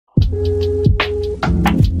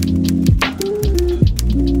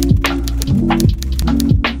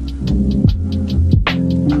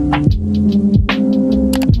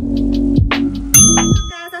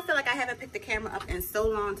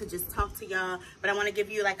but I want to give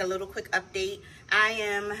you like a little quick update. I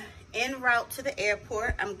am en route to the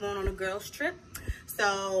airport. I'm going on a girls trip.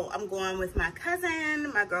 So I'm going with my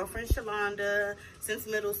cousin, my girlfriend Shalonda, since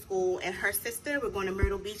middle school, and her sister. We're going to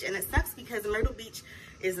Myrtle Beach, and it sucks because Myrtle Beach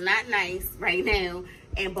is not nice right now,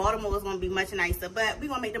 and Baltimore is going to be much nicer, but we're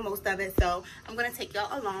going to make the most of it. So I'm going to take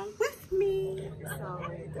y'all along with me. So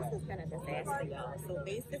this has been a disaster, y'all. So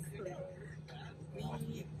basically,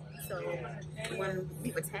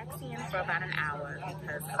 we were taxiing for about an hour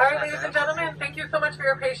because of all right, ladies and gentlemen, thank you so much for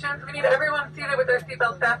your patience. We need everyone seated with their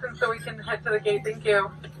seatbelts fastened so we can head to the gate. Thank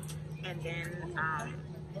you. And then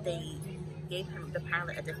they gave the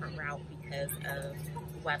pilot a different route because of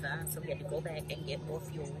weather, so we had to go back and get more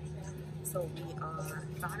fuel. So we are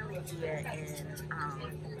finally here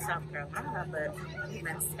in South Carolina, but we've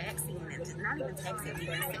been taxiing, and not even taxiing, we've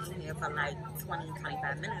been sitting here for like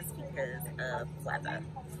 20-25 minutes because of weather.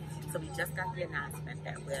 So we just got the announcement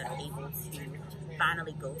that we're able to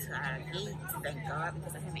finally go to our gate. Thank God,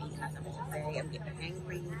 because I haven't eaten nothing all day. I'm getting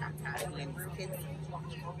angry. I'm tired of hearing these kids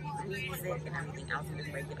music and everything else. I'm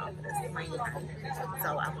just ready to get off of this plane.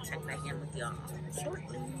 So I will check back in with y'all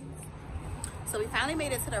shortly. So we finally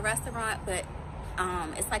made it to the restaurant, but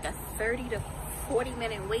it's like a 30 to 40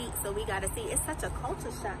 minute wait. So we got to see. It's such a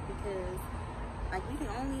culture shock because like we the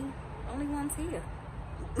only ones here.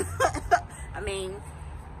 I mean,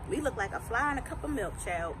 we look like a fly in a cup of milk,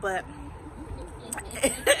 child, but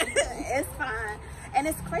it's fine. And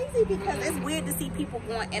it's crazy because it's weird to see people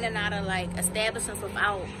going in and out of like establishments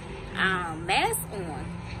without masks on.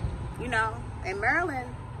 You know, in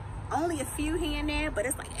Maryland, only a few here and there, but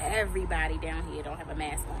it's like everybody down here don't have a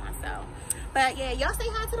mask on. So, but yeah, y'all say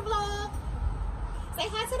hi to the vlog. Say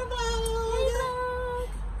hi to the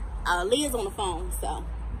vlog. Leah's on the phone, so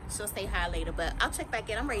she'll say hi later, but I'll check back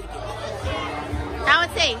in. I'm ready to get how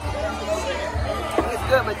it tastes? It's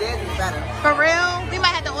good, but theirs is better. For real? We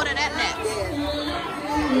might have to order that next.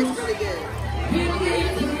 Yeah. It's really good.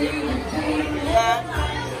 Yeah.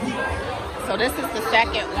 So this is the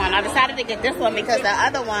second one. I decided to get this one because the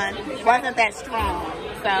other one wasn't that strong.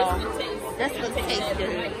 So this one tastes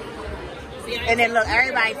good. And then look,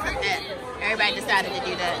 everybody took that. Everybody decided to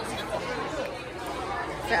do that.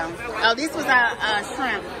 So, oh, this was a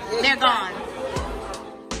shrimp. They're gone.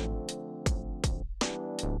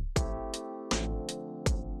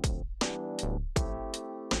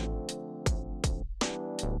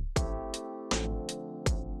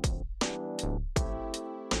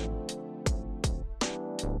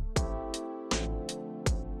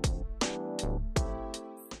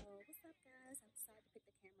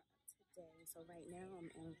 So right now I'm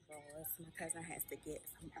in Ross. My cousin has to get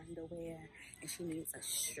some underwear and she needs a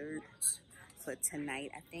shirt for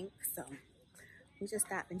tonight, I think. So we just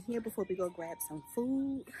stopped in here before we go grab some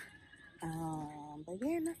food. But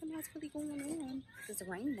yeah, nothing else really going on. Because the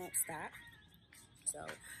rain won't stop. So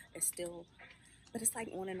it's still, but it's like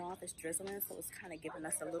on and off. It's drizzling, so it's kind of giving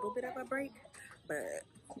us a little bit of a break. But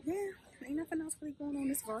yeah, ain't nothing else really going on.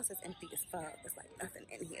 This Ross is empty as fuck. There's like nothing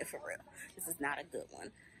in here for real. This is not a good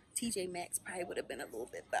one. TJ Maxx probably would have been a little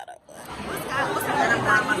bit better, but what's up?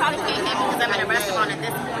 Probably can't hear me because I'm at a restaurant at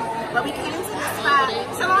this point. But we came to the spot.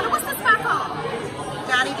 Shalonda, what's the spot called?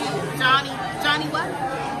 Johnny D. Johnny what?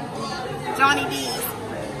 Johnny D's.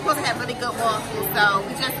 Supposed to have really good waffles, so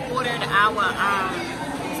we just ordered our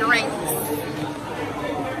drinks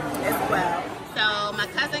as well. So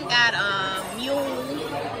my cousin got a mule.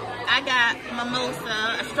 I got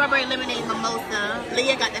mimosa, a strawberry lemonade mimosa.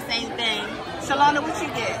 Leah got the same thing. Shalonda, what you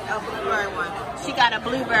get? A blueberry one. She got a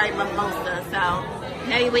blueberry mimosa. So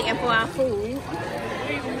now we're waiting for our food.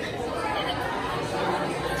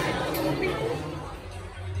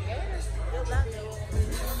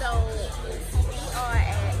 So we are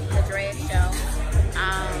at the drag show.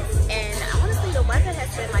 And honestly, the weather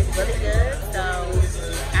has been like really good. So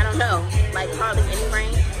I don't know, like hardly any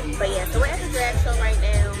rain. But yeah, so we're at the drag show right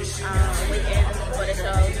now, waiting for the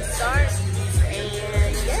show to start.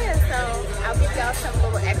 And yeah, so I'll give y'all some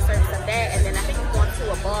little excerpts of that, and then I think we're going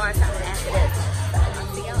to a bar or something after this. So I'll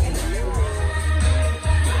see y'all in a minute.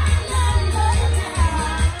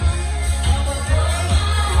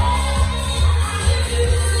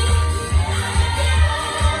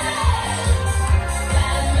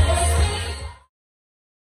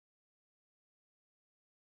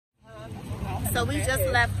 So we just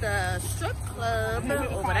left the strip club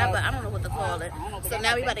or whatever, I don't know what to call it. So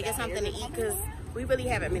now we about to get something to eat because we really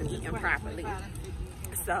haven't been eating properly.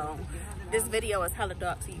 So this video is hella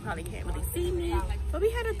dark, so you probably can't really see me. But we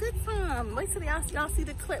had a good time. Wait till y'all see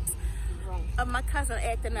the clips of my cousin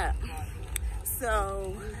acting up.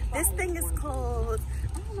 So this thing is called,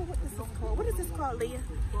 I don't know what this is called. What is this called, Leah?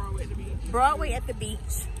 Broadway at the beach. Broadway at the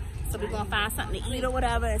beach. So we're gonna find something to eat or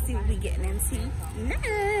whatever and see what we getting into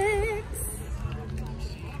next.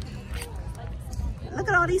 Look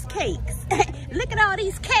at all these cakes. Look at all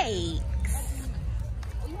these cakes.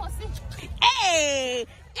 Hey,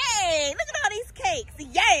 hey, look at all these cakes.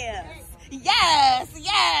 Yes, yes,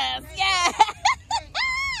 yes, yes.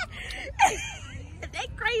 They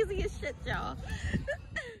crazy as shit, y'all.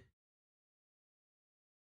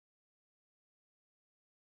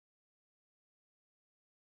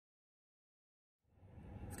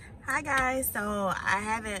 Hi guys, so I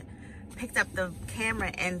haven't picked up the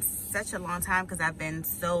camera in such a long time because I've been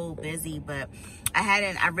so busy, but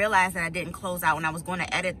I realized that I didn't close out when I was going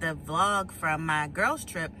to edit the vlog from my girls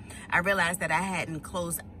trip. I realized that I hadn't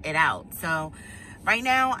closed it out. So right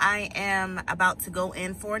now I am about to go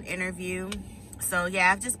in for an interview. So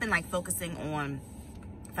yeah, I've just been like focusing on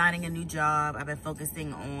finding a new job. I've been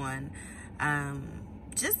focusing on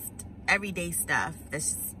just everyday stuff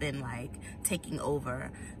that's just been like taking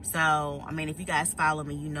over. So I mean, if you guys follow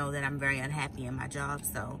me, you know that I'm very unhappy in my job.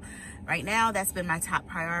 So right now that's been my top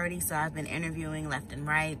priority. So I've been interviewing left and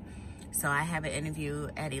right. So I have an interview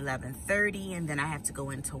at 11:30 and then I have to go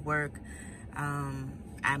into work.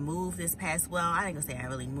 I moved this past, well, I ain't gonna say I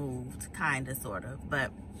really moved, kinda, sort of,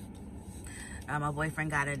 but my boyfriend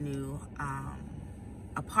got a new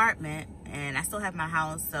apartment and I still have my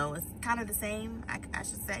house, so it's kind of the same, I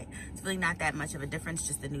should say. It's really not that much of a difference,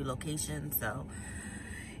 just a new location. So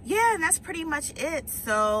yeah, and that's pretty much it.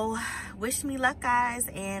 So wish me luck, guys,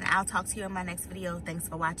 and I'll talk to you in my next video. Thanks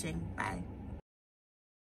for watching. Bye.